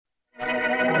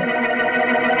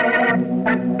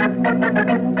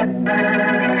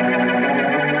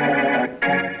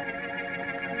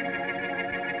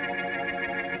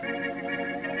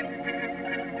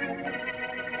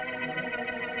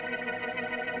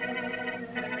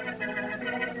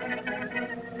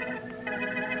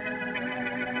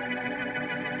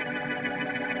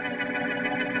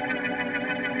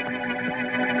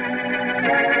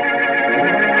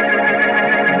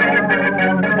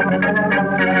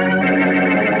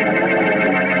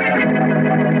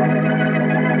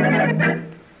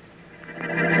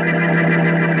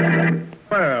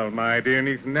Dear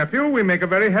niece and nephew, we make a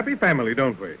very happy family,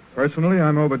 don't we? Personally,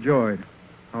 I'm overjoyed.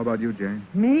 How about you, Jane?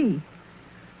 Me?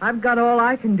 I've got all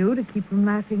I can do to keep from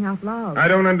laughing out loud. I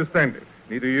don't understand it.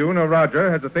 Neither you nor Roger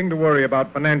has a thing to worry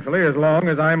about financially as long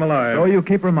as I'm alive. So you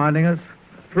keep reminding us?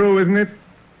 True, isn't it?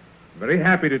 I'm very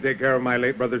happy to take care of my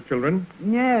late brother's children.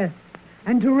 Yes,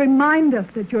 and to remind us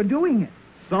that you're doing it.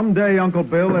 Someday, Uncle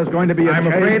Bill, there's going to be a I'm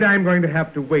case. afraid I'm going to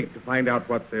have to wait to find out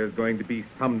what there's going to be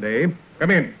someday.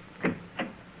 Come in.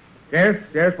 Yes,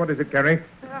 what is it, Carrie?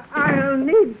 I'll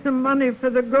need some money for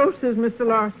the grocers, Mr.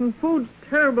 Larson. Food's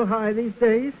terrible high these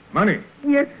days. Money?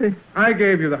 Yes, sir. I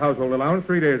gave you the household allowance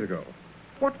 3 days ago.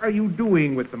 What are you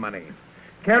doing with the money?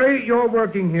 Carrie, you're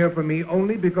working here for me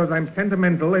only because I'm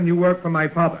sentimental and you work for my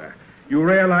father. You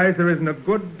realize there isn't a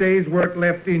good day's work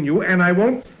left in you, and I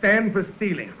won't stand for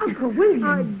stealing. Uncle William.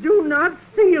 I do not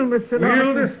steal, Mr.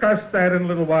 Larson. We'll discuss that in a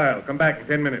little while. Come back in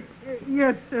 10 minutes.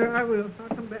 Yes, sir, I will. I'll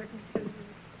come back in 10 minutes.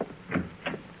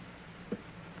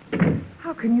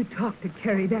 How can you talk to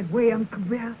Carrie that way, Uncle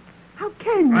Bill? How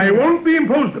can you? I won't be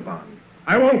imposed upon.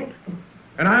 I won't.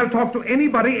 And I'll talk to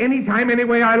anybody, anytime, any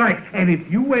way I like. And if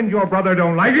you and your brother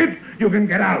don't like it, you can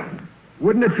get out.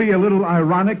 Wouldn't it be a little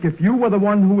ironic if you were the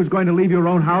one who was going to leave your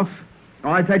own house?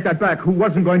 Oh, I take that back. Who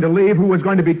wasn't going to leave, who was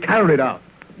going to be carried out?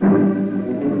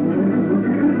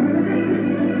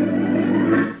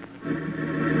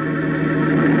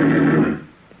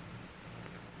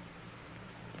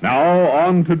 Now,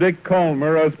 on to Dick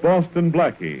Calmer as Boston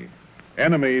Blackie.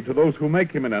 Enemy to those who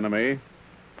make him an enemy.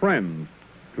 Friend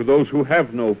to those who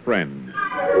have no friends.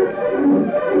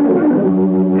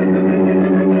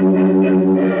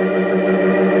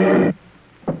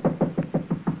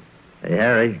 Hey,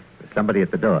 Harry, there's somebody at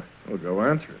the door. Well, go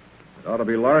answer it. It ought to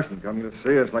be Larson coming to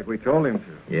see us like we told him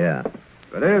to. Yeah.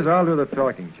 If it is, I'll do the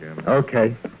talking, Jim.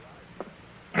 Okay.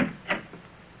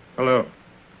 Hello.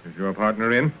 Is your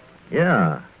partner in?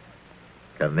 Yeah.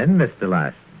 Come in, Mr.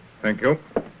 Larson. Thank you.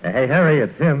 Hey, Harry,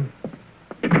 it's him.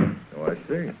 Oh, I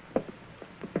see.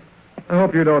 I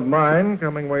hope you don't mind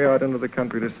coming way out into the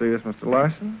country to see us, Mr.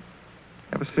 Larson.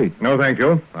 Have a seat. No, thank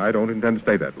you. I don't intend to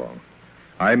stay that long.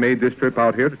 I made this trip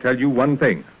out here to tell you one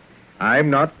thing. I'm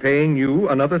not paying you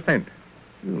another cent.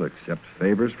 You'll accept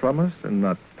favors from us and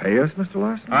not pay us, Mr.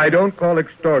 Larson? I don't call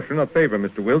extortion a favor,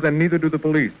 Mr. Wills, and neither do the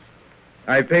police.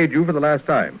 I've paid you for the last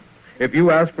time. If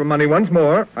you ask for money once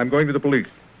more, I'm going to the police.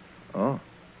 Oh,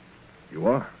 you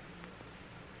are.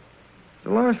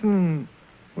 Mr. Larson,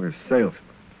 we're salesmen.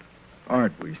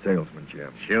 Aren't we salesmen,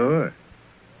 Jim? Sure.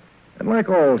 And like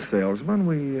all salesmen,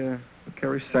 we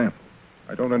carry samples.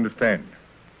 I don't understand.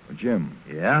 Well, Jim,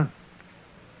 Yeah?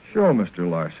 show Mr.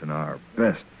 Larson our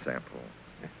best sample.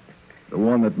 The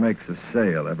one that makes a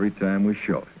sale every time we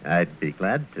show it. I'd be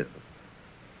glad to.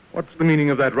 What's the meaning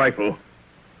of that rifle?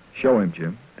 Show him,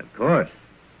 Jim. Of course.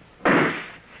 Did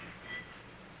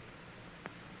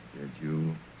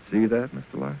you see that,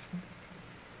 Mr. Larson?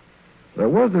 There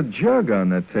was a jug on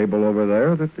that table over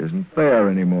there that isn't there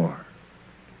anymore.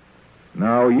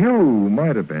 Now, you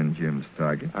might have been Jim's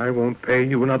target. I won't pay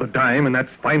you another dime, and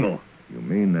that's final. You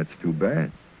mean that's too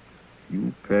bad?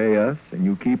 You pay us, and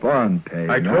you keep on paying.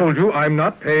 I told you I'm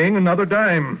not paying another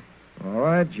dime. All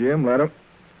right, Jim, let him.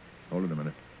 Hold it a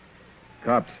minute.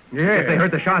 Cops. Yeah. They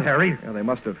heard the shot, Harry. Yeah, they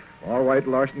must have. All right,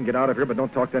 Larson, get out of here, but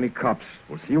don't talk to any cops.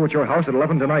 We'll see you at your house at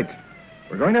 11 tonight.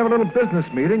 We're going to have a little business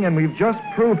meeting, and we've just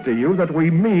proved to you that we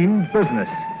mean business.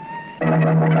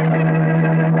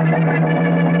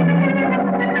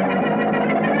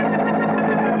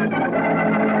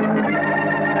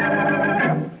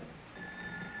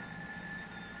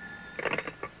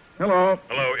 Hello.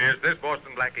 Hello, is this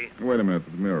Boston Blackie? Wait a minute.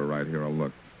 There's a mirror right here. I'll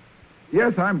look.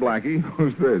 Yes, I'm Blackie.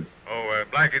 Who's this? Oh,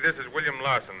 Blackie, this is William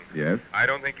Larson. Yes? I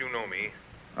don't think you know me.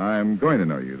 I'm going to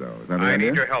know you, though. Is that the I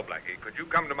idea? need your help, Blackie. Could you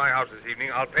come to my house this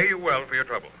evening? I'll pay you well for your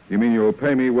trouble. You mean you'll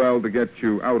pay me well to get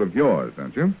you out of yours,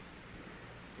 don't you?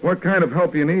 What kind of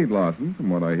help you need, Larson? From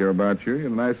what I hear about you, you're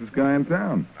the nicest guy in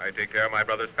town. I take care of my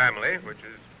brother's family, which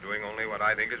is doing only what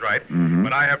I think is right. Mhm.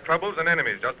 But I have troubles and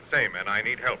enemies just the same, and I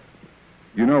need help.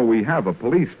 You know, we have a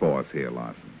police force here,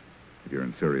 Larson. If you're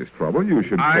in serious trouble, you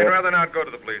should... I'd rather not go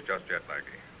to the police just yet,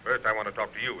 Blackie. First, I want to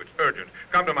talk to you. It's urgent.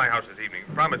 Come to my house this evening.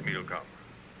 Promise me you'll come.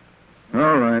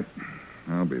 All right.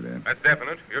 I'll be there. That's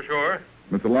definite. You're sure?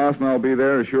 Mr. Larson, I'll be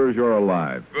there as sure as you're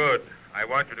alive. Good. I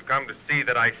want you to come to see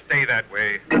that I stay that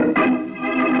way.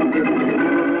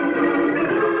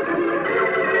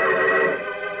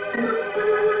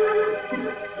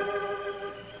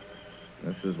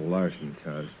 This is Larson's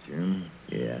house, Jim.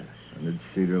 Yeah. 100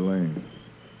 Cedar Lane.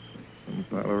 Some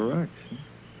pile of rocks. Huh?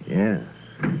 Yeah.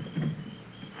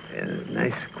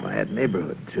 Nice, quiet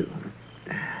neighborhood, too.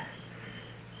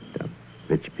 Don't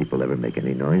rich people ever make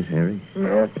any noise, Harry?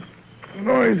 No.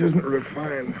 Noise isn't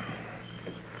refined.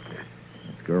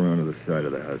 Let's go around to the side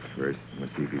of the house first. We'll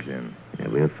see if he's in. Yeah,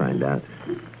 we'll find out.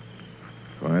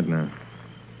 Quiet now.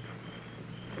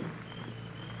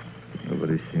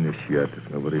 Nobody's seen us yet. If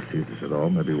nobody sees us at all,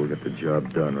 maybe we'll get the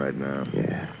job done right now.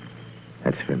 Yeah.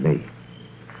 That's for me.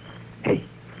 Hey.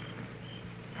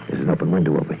 There's an open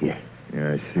window over here.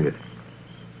 Yeah, I see it.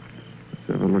 Let's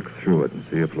have a look through it and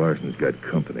see if Larson's got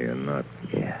company or not.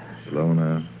 Yeah. Slow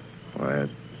now. Quiet.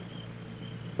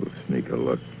 We'll sneak a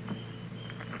look.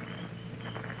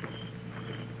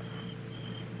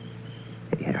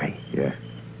 Hey, Harry. Yeah.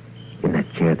 In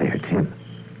that chair there, Tim.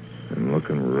 And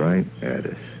looking right at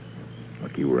us.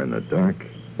 Lucky we're in the dark.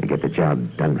 We get the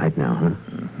job done right now, huh?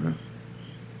 Uh-huh.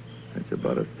 That's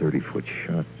about a 30-foot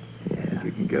shot. Yeah.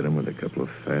 You can get him with a couple of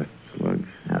fast slugs.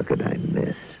 How could I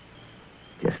miss?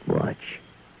 Just watch.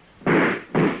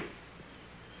 I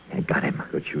got him.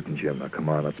 Good shooting, Jim. Now, come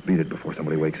on. Let's beat it before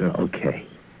somebody wakes up. Okay.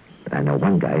 But I know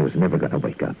one guy who's never going to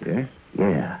wake up. Yeah?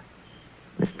 Yeah.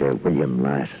 Mr. William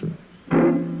Larson.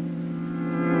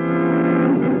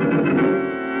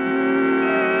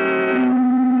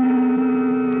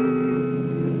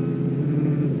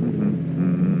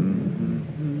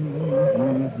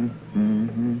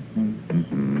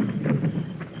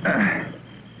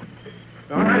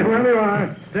 All right, wherever you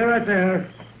are. Stay right there.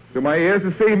 Do my ears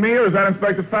deceive me, or is that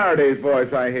Inspector Faraday's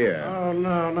voice I hear? Oh,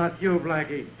 no, not you,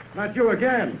 Blackie. Not you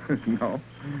again. No.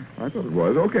 I thought it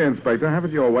was. Okay, Inspector, have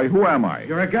it your way. Who am I?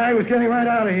 You're a guy who's getting right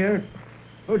out of here.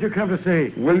 Who'd you come to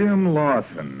see? William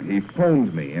Larson. He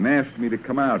phoned me and asked me to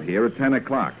come out here at 10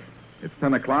 o'clock. It's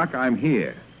 10 o'clock. I'm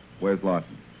here. Where's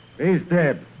Larson? He's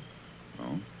dead.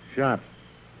 Oh? Shot.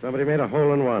 Somebody made a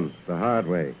hole in one, the hard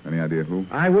way. Any idea who?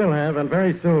 I will have, and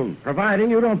very soon,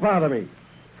 providing you don't bother me.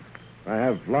 I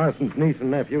have Larson's niece and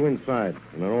nephew inside,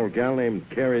 and an old gal named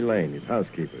Carrie Lane, his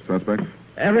housekeeper. Suspect?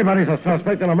 Everybody's a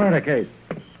suspect in a murder case.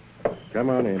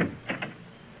 Come on in.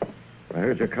 I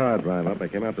heard your card drive up. I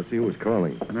came out to see who was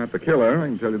calling. Not the killer, I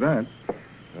can tell you that.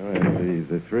 All right,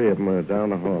 the three of them are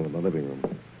down the hall in the living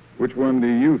room. Which one do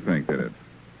you think did it?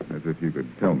 As if you could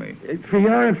tell me. For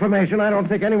your information, I don't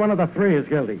think any one of the three is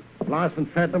guilty. Larson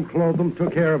fed them, clothed them,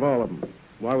 took care of all of them.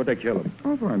 Why would they kill him?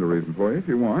 I'll find a reason for you if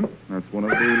you want. That's one of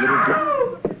the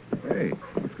little... Hey,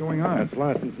 what's going on? That's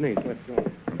Larson's niece. Let's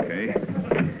go. Okay.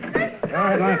 All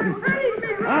right, Larson.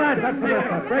 All right, that's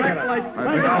enough. Break it up.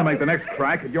 I think I'll make the next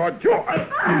crack at your jaw.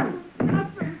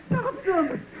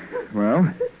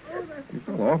 Well, you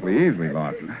fell awfully easily,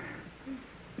 Larson.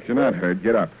 If you're not hurt,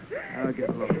 get up. I'll get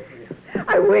a look.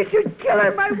 I wish you'd kill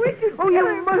him. I wish you'd kill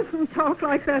him. You mustn't talk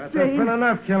like that, There's Jane. been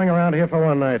enough killing around here for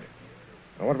one night.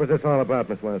 Now, what was this all about,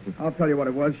 Miss Larson? I'll tell you what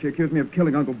it was. She accused me of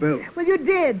killing Uncle Bill. Well, you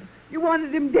did. You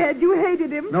wanted him dead. You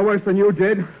hated him. No worse than you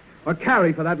did. Or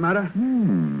Carrie, for that matter.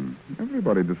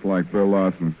 Everybody disliked Bill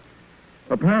Larson.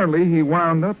 Apparently, he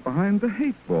wound up behind the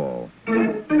hate ball.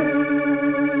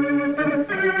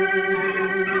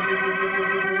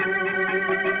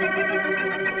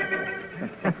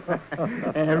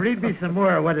 Read me some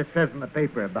more of what it says in the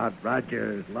paper about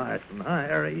Roger Larson, huh,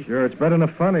 Harry? Sure, it's better than the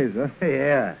funnies, huh?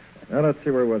 Yeah. Now, let's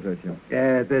see, where was I, Jim?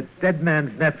 The dead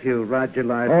man's nephew, Roger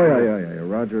Larson. Oh, yeah.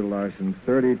 Roger Larson,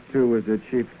 32 is the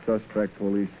chief suspect,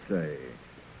 police say.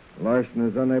 Larson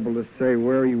is unable to say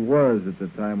where he was at the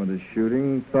time of the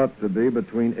shooting, thought to be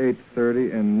between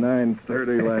 8:30 and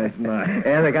 9:30 last night.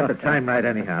 Yeah, they got the time right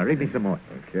anyhow. Read me some more.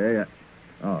 Okay.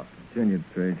 Continued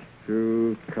page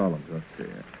 2, columns. Let's see.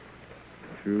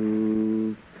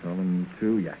 2, column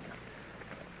 2, yeah.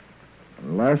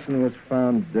 Larson was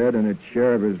found dead in a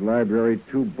chair of his library,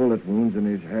 2 bullet wounds in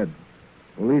his head.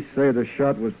 Police say the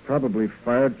shot was probably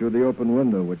fired through the open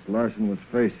window, which Larson was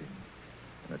facing.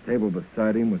 On the table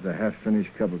beside him was a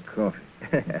half-finished cup of coffee.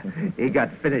 He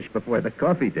got finished before the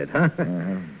coffee did, huh?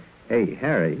 Uh-huh. Hey,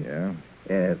 Harry.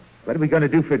 Yeah? What are we going to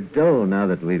do for dough now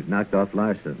that we've knocked off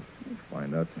Larson?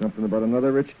 Find out something about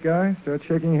another rich guy, start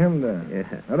shaking him down.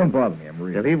 Yeah. Now, don't bother me, I'm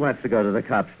reading. So he wants to go to the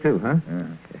cops, too, huh? Yeah.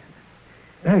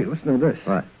 Hey, listen to this.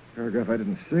 What? Paragraph I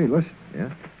didn't see. Listen. Yeah?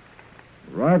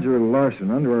 Roger Larson,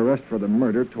 under arrest for the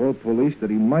murder, told police that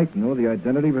he might know the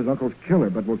identity of his uncle's killer,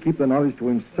 but will keep the knowledge to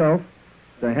himself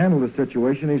to handle the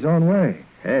situation his own way.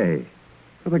 Hey.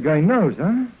 So the guy knows,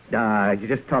 huh?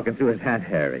 You're just talking through his hat,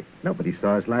 Harry. Nobody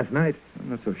saw us last night. I'm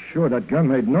not so sure. That gun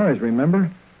made noise, remember?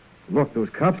 Look, those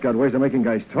cops got ways of making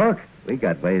guys talk. We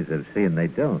got ways of seeing they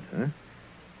don't, huh?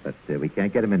 But we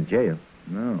can't get him in jail.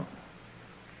 No.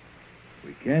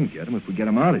 We can get him if we get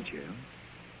him out of jail.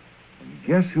 And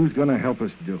guess who's going to help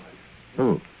us do it?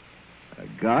 Who? A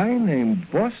guy named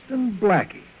Boston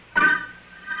Blackie.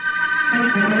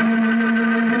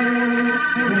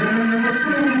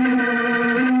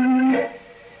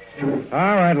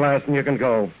 All right, Larson, you can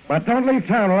go. But don't leave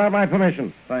town without my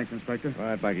permission. Thanks, Inspector. All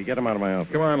right, Blackie, get him out of my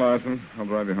office. Come on, Larson. I'll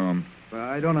drive you home.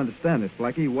 I don't understand this,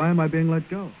 Blackie. Why am I being let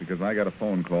go? Because I got a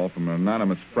phone call from an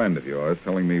anonymous friend of yours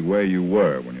telling me where you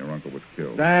were when your uncle was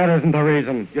killed. That isn't the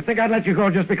reason. You think I'd let you go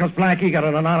just because Blackie got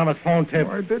an anonymous phone tip?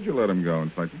 Why did you let him go,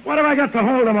 Inspector? What have I got to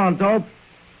hold him on, dope?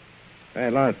 Hey,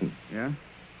 Larson, Yeah?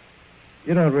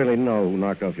 you don't really know who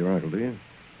knocked off your uncle, do you?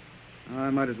 I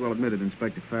might as well admit it,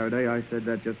 Inspector Faraday. I said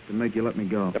that just to make you let me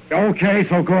go. Okay,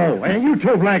 so go. And you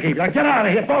too, Blackie. Now get out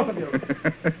of here, both of you.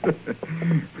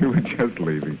 We were just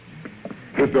leaving.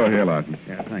 This door here, Larson.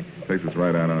 Yeah, thanks. Takes us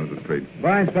right out onto the street.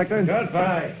 Bye, Inspector.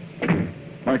 Goodbye.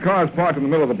 My car's parked in the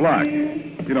middle of the block.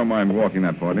 You don't mind walking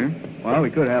that far, do you? Well, we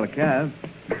could have a cab.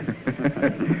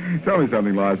 Tell me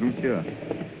something, Larson. Sure.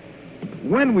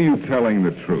 When were you telling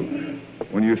the truth?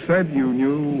 When you said you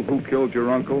knew who killed your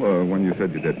uncle, or when you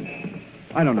said you didn't?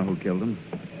 I don't know who killed him.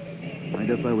 I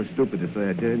guess I was stupid to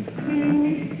say I did.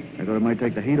 I thought it might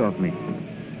take the heat off me.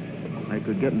 I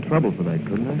could get in trouble for that,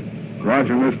 couldn't I?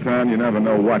 Roger, in this town, you never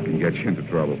know what can get you into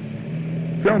trouble.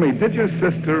 Tell me, did your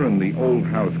sister and the old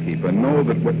housekeeper know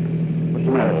that what... What's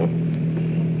the matter?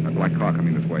 That black car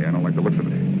coming this way. I don't like the looks of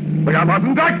it. Look out,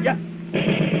 Larson, duck! Yeah.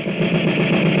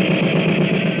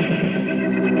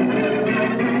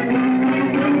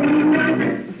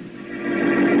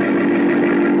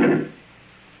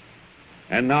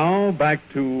 And now, back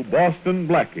to Boston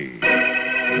Blackie.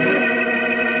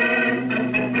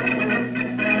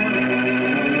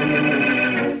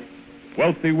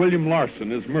 Wealthy William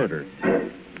Larson is murdered.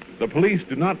 The police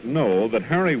do not know that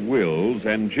Harry Wills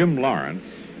and Jim Lawrence,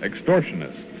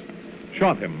 extortionists,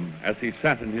 shot him as he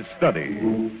sat in his study.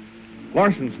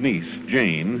 Larson's niece,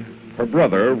 Jane, her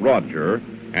brother, Roger,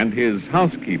 and his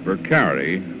housekeeper,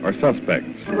 Carrie, are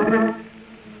suspects.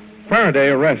 Faraday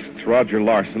arrests Roger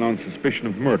Larson on suspicion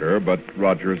of murder, but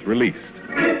Roger is released.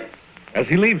 As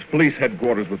he leaves police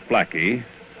headquarters with Blackie,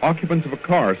 occupants of a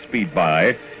car speed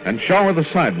by and shower the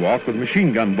sidewalk with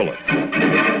machine gun bullets.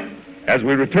 As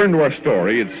we return to our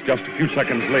story, it's just a few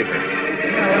seconds later.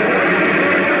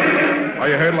 Are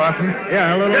you hurt, Larson?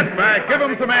 Yeah, a little. Get back. Give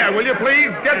him some air, will you, please?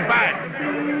 Get back.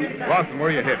 Larson, where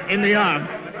are you hit? In the arm.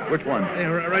 Which one? Yeah,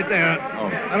 right there. Oh.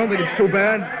 I don't think it's too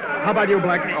bad. How about you,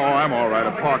 Blackie? Oh, I'm all right.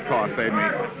 A parked car saved me.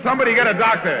 Somebody get a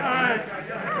doctor.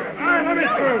 All right, let me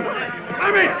through.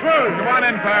 Let me through. Come on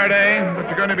in, Faraday. But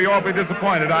you're going to be awfully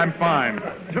disappointed. I'm fine.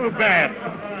 Too bad.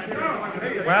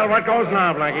 Well, what goes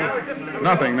now, Blackie?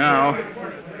 Nothing now.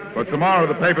 But tomorrow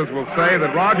the papers will say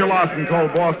that Roger Larson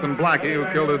told Boston Blackie who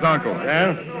killed his uncle.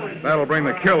 Yeah? That'll bring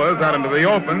the killers out into the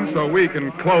open so we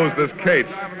can close this case.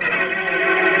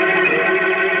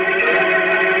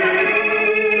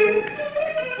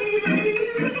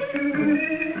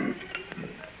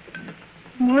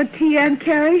 More tea, Aunt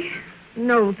Carrie?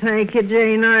 No, thank you,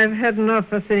 Jane. I've had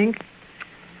enough, I think.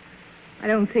 I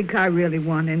don't think I really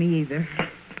want any either.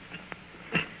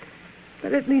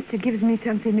 But at least it gives me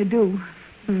something to do.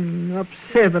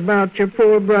 Upset about your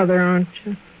poor brother, aren't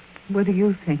you? What do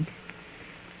you think?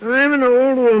 I'm an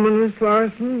old woman, Miss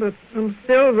Larson, but I'm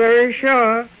still very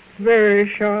sharp. Very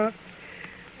sharp.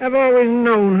 I've always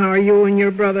known how you and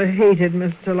your brother hated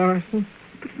Mr. Larson.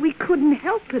 But we couldn't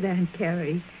help it, Aunt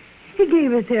Carrie. He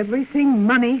gave us everything,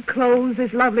 money, clothes,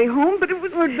 this lovely home, but it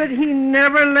was... But he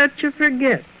never let you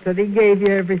forget that he gave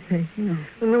you everything. No.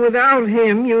 And without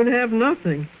him, you'd have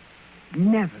nothing.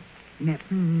 Never.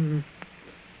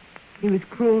 He was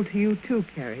cruel to you, too,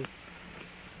 Carrie.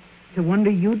 It's a wonder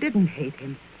you didn't hate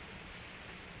him.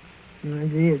 I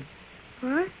did.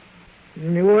 What?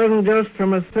 And it wasn't just for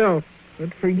myself,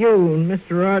 but for you and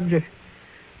Mr. Roger.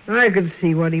 I could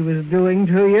see what he was doing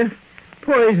to you,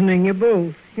 poisoning you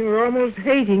both. You were almost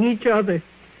hating each other.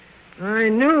 I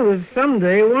knew that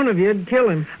someday one of you'd kill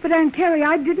him. But, Aunt Carrie,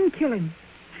 I didn't kill him.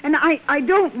 And I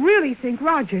don't really think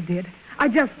Roger did. I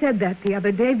just said that the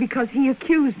other day because he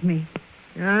accused me.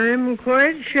 I'm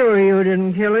quite sure you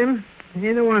didn't kill him,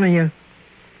 neither one of you.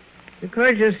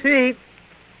 Because, you see,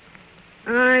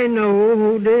 I know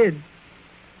who did.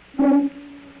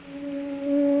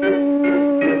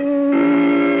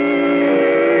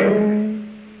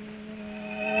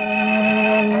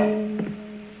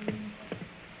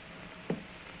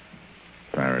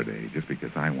 Faraday, just because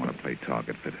I want to play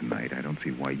target for tonight, I don't see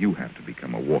why you have to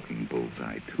become a walking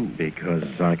bullseye, too.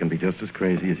 Because I can be just as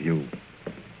crazy as you.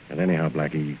 And anyhow,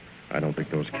 Blackie, I don't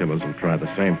think those killers will try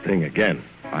the same thing again.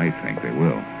 I think they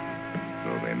will.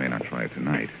 Though they may not try it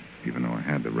tonight, even though I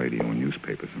had the radio and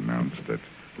newspapers announce that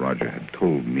Roger had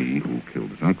told me who killed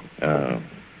his uncle.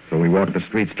 So we walk the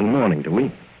streets till morning, do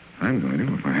we? I'm going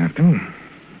to, if I have to.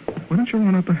 Why don't you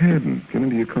run up ahead and get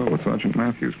into your car with Sergeant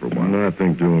Matthews for a while?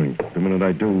 Nothing doing. The minute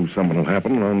I do, something will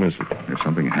happen and I'll miss it. If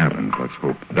something happens, let's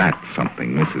hope that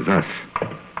something misses us.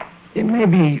 Yeah,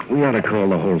 maybe we ought to call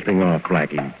the whole thing off,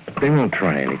 Blackie. They won't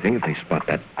try anything if they spot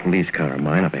that police car of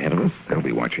mine up ahead of us. They'll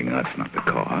be watching us, not the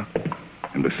car.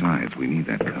 And besides, we need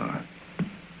that car.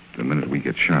 The minute we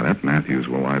get shot at, Matthews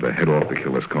will either head off the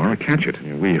killer's car or catch it.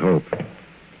 Yeah, we hope.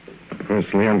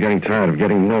 Personally, I'm getting tired of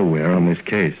getting nowhere on this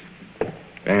case.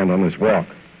 And on this walk.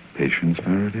 Patience,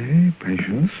 Faraday,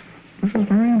 patience. This is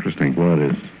very interesting. What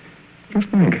is? Just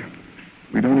think.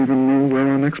 We don't even know where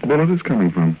our next bullet is coming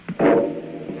from.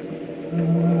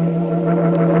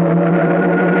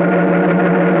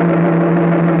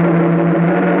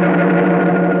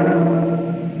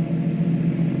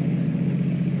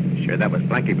 Sure that was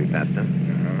Blackie we passed, huh?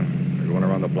 We're going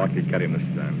around the block to get him this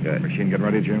time. Good. Machine getting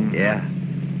ready, Jim? Yeah.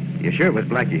 You sure it was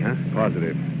Blackie, huh?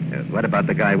 Positive. What about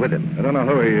the guy with him? I don't know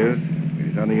who he is.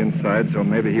 He's on the inside, so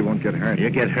maybe he won't get hurt. You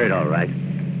get hurt, all right.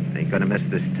 Ain't gonna miss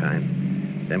this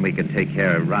time. Then we can take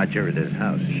care of Roger at his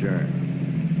house. Sure.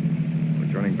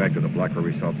 We're turning back to the block where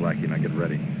we saw Blackie. Now get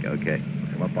ready. Okay.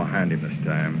 Come up behind him this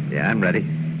time. Yeah, I'm ready.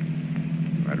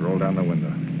 Right, roll down the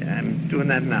window. Yeah, I'm doing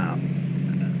that now.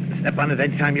 Step on it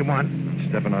any time you want.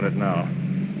 Stepping on it now.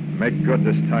 Make good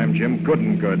this time, Jim. Good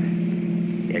and good.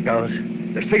 Here goes.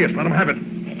 They see us. Let them have it.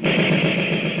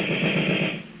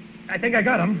 I think I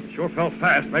got him. Sure fell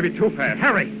fast. Maybe too fast.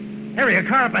 Harry, a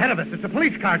car up ahead of us. It's a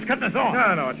police car. It's cutting us off.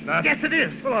 No, it's not. Yes, it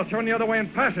is. Well, I'll turn the other way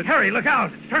and pass it. Harry, look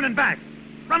out. It's turning back.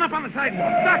 Run up on the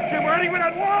sidewalk. Stop, Jim. We're heading with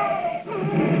that wall.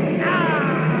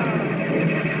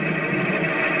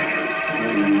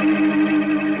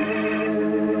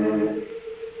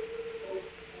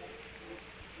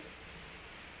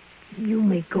 You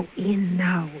may go in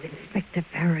now, Inspector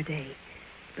Faraday.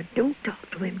 But don't talk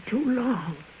to him too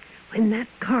long. When that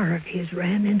car of his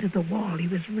ran into the wall, he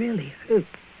was really hurt.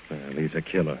 Well, he's a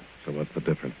killer, so what's the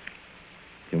difference?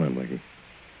 Come on, Blackie.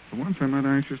 For once, I'm not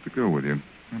anxious to go with you.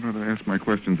 I'd rather ask my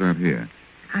questions out here.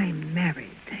 I'm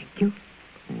married, thank you.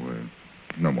 Oh,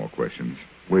 no more questions.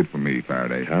 Wait for me,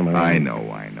 Faraday. Come on. I know.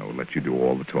 Let you do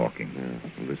all the talking. Yeah,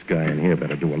 well, this guy in here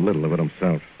better do a little of it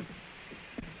himself.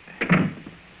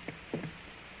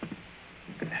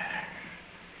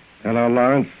 Hello,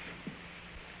 Lawrence.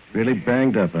 Really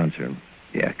banged up, aren't you?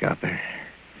 Yeah, Copper.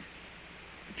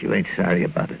 But you ain't sorry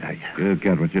about it, are you? You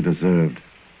got what you deserved.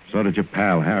 So did your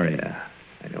pal, Harry. Yeah,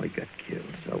 I know he got killed,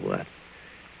 so what?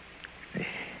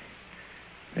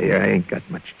 Hey, I ain't got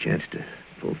much chance to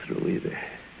pull through either.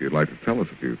 You'd like to tell us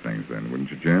a few things then,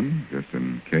 wouldn't you, Jim? Just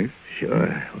in case?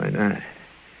 Sure, why not?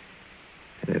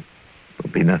 And it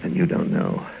won't be nothing you don't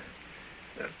know.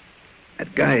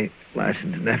 That guy,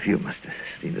 Larson's nephew, must have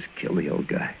seen us kill the old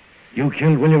guy. You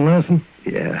killed William Larson?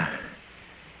 Yeah.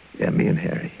 Yeah, me and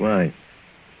Harry. Why?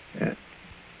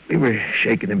 We were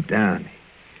shaking him down.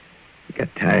 He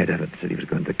got tired of it, said he was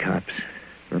going to the cops.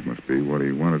 That must be what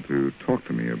he wanted to talk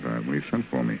to me about when he sent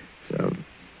for me. So,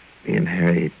 me and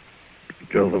Harry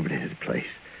drove over to his place.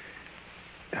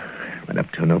 Went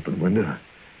up to an open window.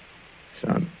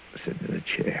 Saw him sitting in a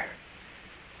chair.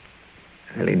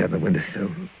 I leaned on the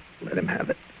windowsill, let him have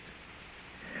it.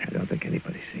 I don't think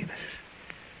anybody's seen us.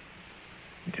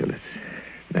 Until his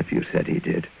nephew said he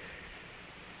did.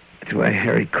 That's why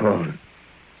Harry called.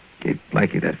 Gave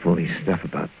Blackie that phony stuff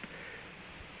about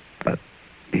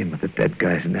being with the dead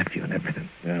guy's nephew and everything.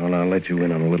 Yeah, well, I'll let you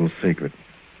in on a little secret.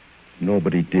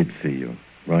 Nobody did see you.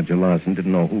 Roger Larson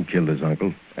didn't know who killed his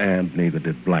uncle, and neither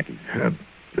did Blackie.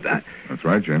 But I... That's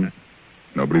right, Jim.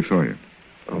 Nobody saw you.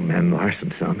 Old man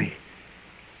Larson saw me.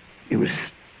 He was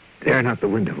staring out the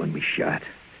window when we shot.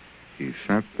 He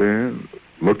sat there,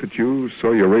 looked at you,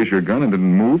 saw you raise your gun and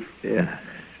didn't move? Yeah,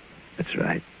 that's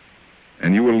right.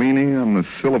 And you were leaning on the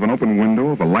sill of an open window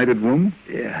of a lighted room?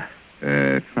 Yeah.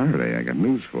 Faraday, I got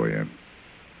news for you.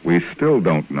 We still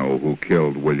don't know who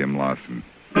killed William Larson.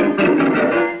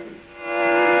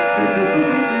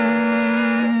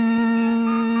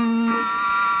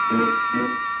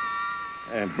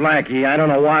 Blackie, I don't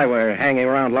know why we're hanging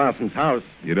around Larson's house.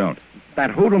 You don't? That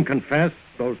hoodlum confessed.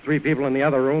 Those 3 people in the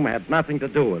other room had nothing to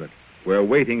do with it. We're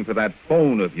waiting for that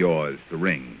phone of yours to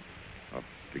ring.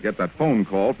 To get that phone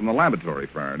call from the laboratory,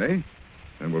 Faraday.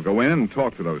 Then we'll go in and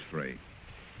talk to those 3.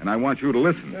 And I want you to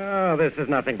listen. Oh, this is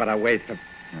nothing but a waste of...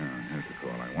 Oh, here's the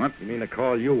call I want. You mean the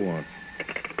call you want?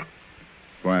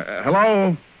 Why,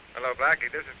 hello? Hello,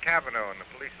 Blackie. This is Cavanaugh in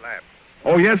the police lab.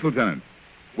 Oh, yes, Lieutenant.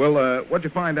 Well, what'd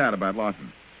you find out about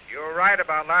Larson? You were right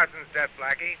about Larson's death,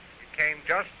 Blackie. It came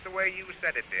just the way you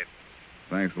said it did.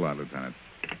 Thanks a lot, Lieutenant.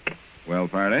 Well,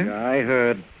 Faraday? I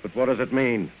heard, but what does it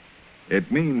mean? It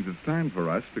means it's time for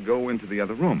us to go into the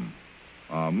other room.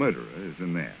 Our murderer is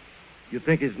in there. You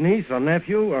think his niece or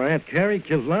nephew or Aunt Carrie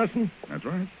killed Larson? That's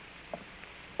right.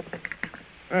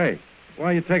 Hey, why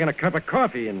are you taking a cup of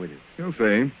coffee in with you? You'll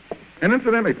see. And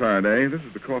incidentally, Faraday, this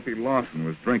is the coffee Larson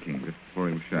was drinking just before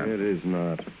he was shot. It is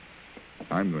not.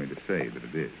 I'm going to say that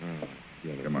it is.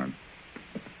 Come on.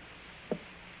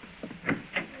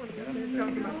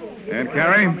 Aunt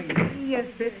Carrie? Yes,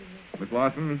 sir. Miss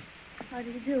Larson? How do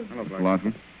you do? Hello, Miss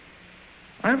Larson.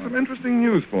 I have some interesting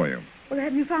news for you. Well,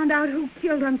 have you found out who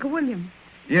killed Uncle William?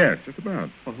 Yes, just about.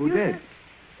 Well, who did?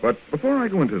 But before I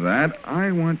go into that,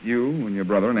 I want you and your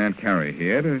brother and Aunt Carrie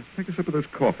here to take a sip of this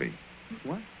coffee.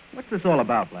 What? What's this all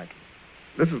about, Blackie?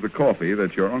 This is the coffee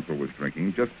that your uncle was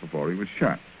drinking just before he was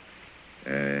shot.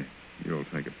 You'll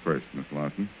take it first, Miss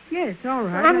Larson. Yes, all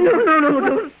right.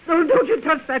 No, don't you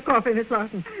touch that coffee, Miss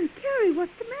Larson. Carrie,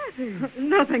 what's the matter?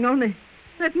 Nothing, only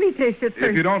let me taste it first.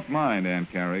 If you don't mind,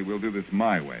 Aunt Carrie, we'll do this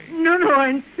my way. No, I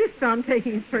insist on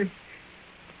taking it first.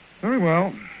 Very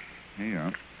well. Here you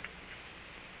are.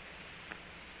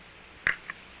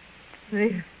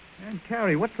 There. Aunt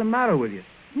Carrie, what's the matter with you?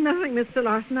 Nothing, Mr.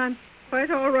 Larson. I'm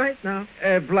quite all right now.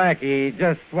 Blackie,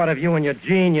 just what have you and your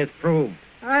genius proved?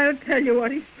 I'll tell you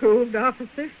what he's proved,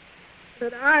 officer.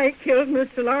 That I killed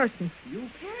Mr. Larson. You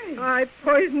can't. I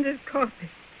poisoned his coffee.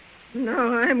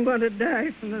 Now I'm going to die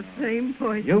from the same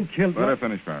poison. You killed Let her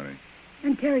finish, Faraday.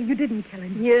 And, Carrie, you didn't kill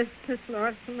him. Yes, Miss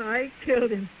Larson, I killed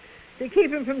him. To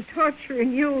keep him from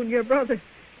torturing you and your brother,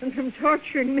 and from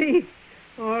torturing me.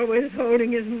 Always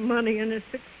holding his money and his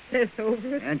success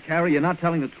over it. Aunt Carrie, you're not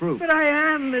telling the truth. But I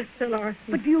am, Mr. Larson.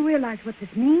 But do you realize what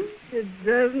this means? It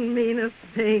doesn't mean a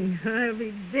thing. I'll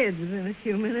be dead within a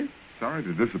few minutes. Sorry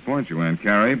to disappoint you, Aunt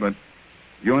Carrie, but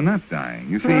you're not dying.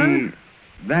 You see,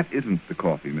 that isn't the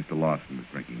coffee Mr. Larson was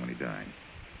drinking when he died.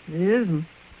 It isn't.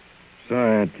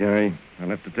 Sorry, Aunt Carrie. I'll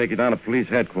have to take you down to police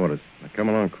headquarters. Now, come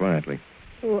along quietly.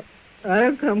 Oh,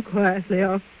 I'll come quietly,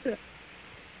 officer.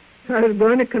 I was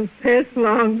going to confess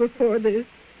long before this.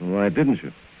 Why didn't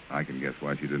you? I can guess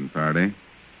why she didn't, Faraday.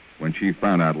 When she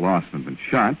found out Larson had been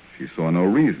shot, she saw no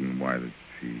reason why that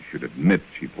she should admit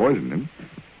she poisoned him.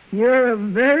 You're a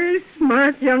very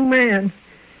smart young man.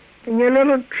 And your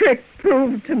little trick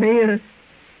proved to me that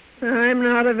I'm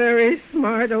not a very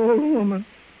smart old woman.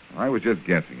 I was just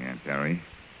guessing, Aunt Carrie.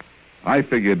 I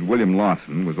figured William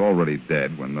Larson was already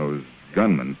dead when those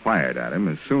gunmen fired at him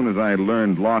as soon as I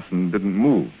learned Larson didn't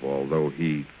move, although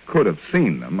he could have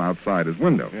seen them outside his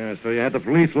window. Yeah, so you had the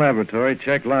police laboratory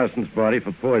check Larson's body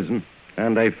for poison,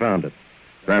 and they found it.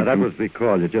 That was the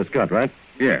call you just got, right?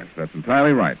 Yes, that's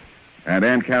entirely right. And,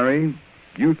 Aunt Carrie,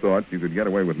 you thought you could get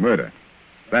away with murder.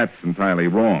 That's entirely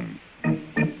wrong.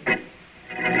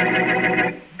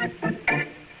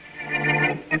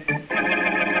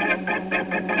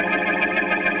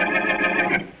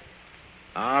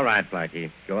 All right,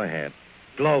 Blackie, go ahead.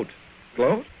 Gloat.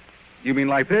 Gloat? You mean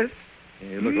like this?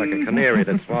 You look like a canary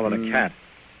that swallowed a cat.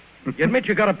 You admit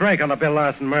you got a break on the Bill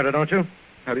Larson murder, don't you?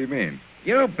 How do you mean?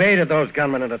 You baited those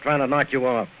gunmen into trying to knock you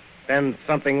off. Then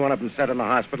something one of them said in the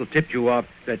hospital tipped you off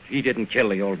that he didn't kill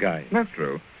the old guy. That's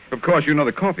true. Of course, you know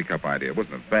the coffee cup idea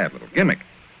wasn't a bad little gimmick.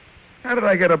 How did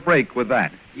I get a break with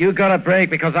that? You got a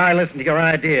break because I listened to your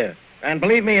idea. And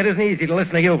believe me, it isn't easy to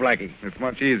listen to you, Blackie. It's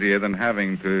much easier than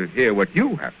having to hear what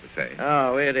you have to say.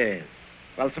 Oh, it is.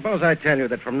 Well, suppose I tell you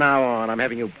that from now on I'm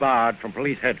having you barred from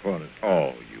police headquarters.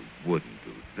 Oh, you wouldn't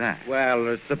do that.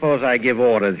 Well, suppose I give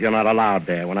orders you're not allowed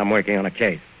there when I'm working on a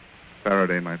case.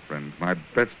 Faraday, my friend, my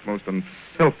best, most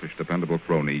unselfish, dependable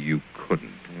crony, you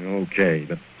couldn't. Okay,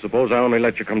 but suppose I only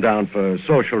let you come down for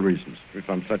social reasons. If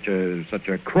I'm such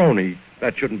a crony,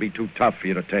 that shouldn't be too tough for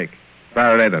you to take.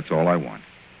 Faraday, that's all I want.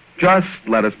 Just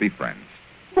let us be friends.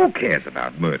 Who cares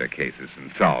about murder cases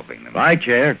and solving them? I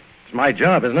care. It's my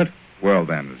job, isn't it? Well,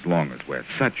 then, as long as we're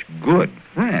such good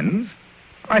friends,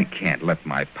 I can't let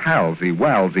my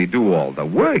palsy-walsy do all the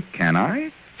work, can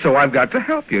I? So I've got to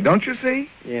help you, don't you see?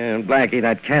 Yeah, and Blackie,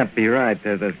 that can't be right.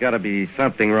 There's got to be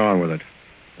something wrong with it.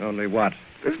 Only what?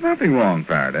 There's nothing wrong,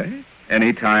 Faraday.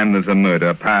 Anytime there's a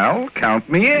murder, pal, count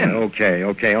me in. Okay.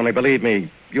 Only believe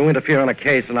me, You interfere in a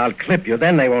case and I'll clip you.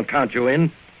 Then they won't count you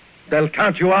in. They'll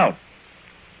count you out.